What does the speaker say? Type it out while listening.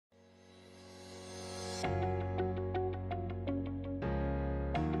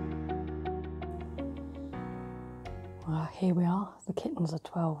Here we are. The kittens are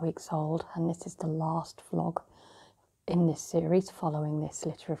 12 weeks old, and this is the last vlog in this series following this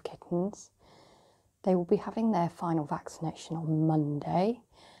litter of kittens. They will be having their final vaccination on Monday,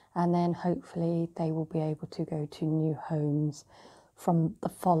 and then hopefully they will be able to go to new homes from the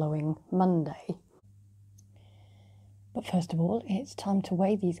following Monday. But first of all, it's time to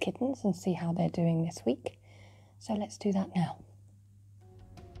weigh these kittens and see how they're doing this week. So let's do that now.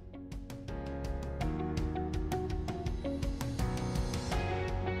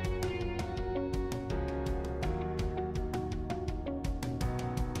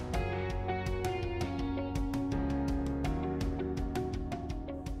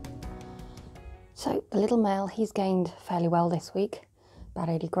 So the little male, he's gained fairly well this week, about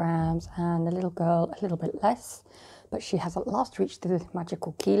 80 grams, and the little girl a little bit less, but she has at last reached the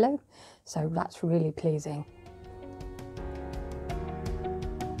magical kilo, so that's really pleasing.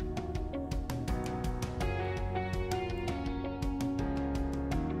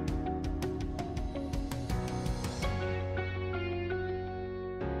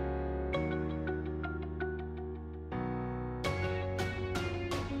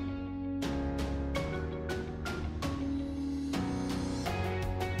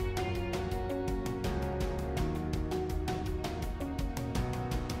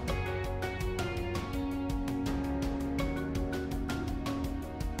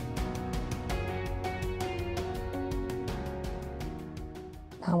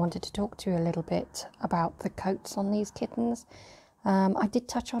 I wanted to talk to you a little bit about the coats on these kittens. I did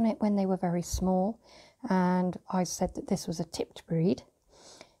touch on it when they were very small, and I said that this was a tipped breed.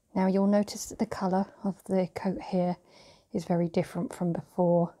 Now you'll notice that the colour of the coat here is very different from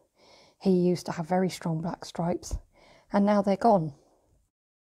before. He used to have very strong black stripes, and now they're gone.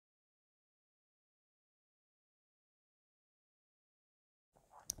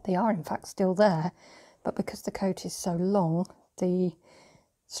 They are in fact still there, but because the coat is so long, the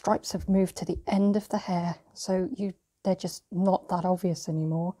stripes have moved to the end of the hair, so they're just not that obvious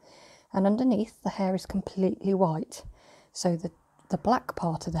anymore. And underneath, the hair is completely white, so the black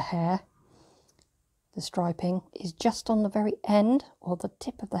part of the hair, the striping, is just on the very end or the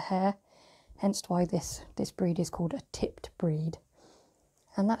tip of the hair, hence why this breed is called a tipped breed.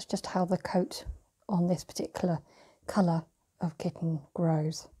 And that's just how the coat on this particular colour of kitten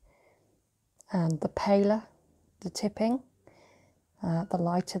grows. And the paler the tipping, the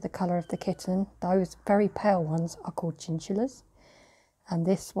lighter the colour of the kitten, those very pale ones are called chinchillas. And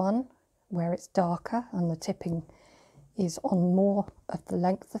this one, where it's darker and the tipping is on more of the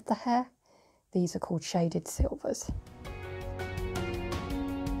length of the hair, these are called shaded silvers.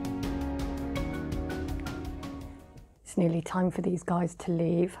 It's nearly time for these guys to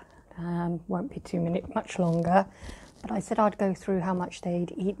leave. Won't be much longer, but I said I'd go through how much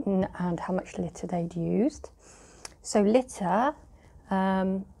they'd eaten and how much litter they'd used. So litter,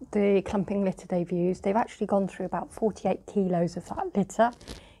 the clumping litter they've used, they've actually gone through about 48 kilos of that litter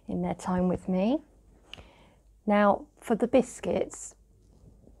in their time with me. Now for the biscuits,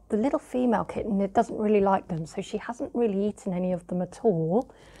 the little female kitten, it doesn't really like them, so she hasn't really eaten any of them at all.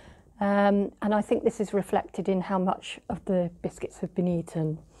 And I think this is reflected in how much of the biscuits have been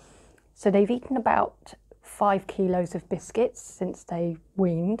eaten. So they've eaten about 5 kilos of biscuits since they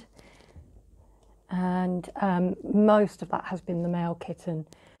weaned. And most of that has been the male kitten.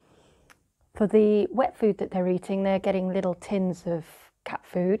 For the wet food that they're eating, they're getting little tins of cat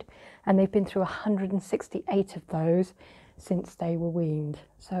food, and they've been through 168 of those since they were weaned.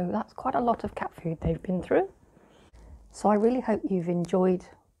 So that's quite a lot of cat food they've been through. So I really hope you've enjoyed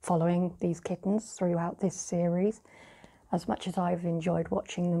following these kittens throughout this series, as much as I've enjoyed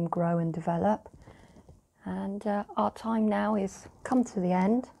watching them grow and develop. And our time now is come to the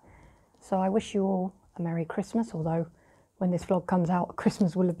end. So I wish you all a Merry Christmas, although when this vlog comes out,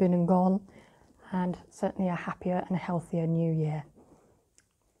 Christmas will have been and gone, and certainly a happier and healthier New Year.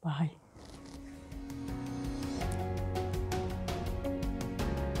 Bye.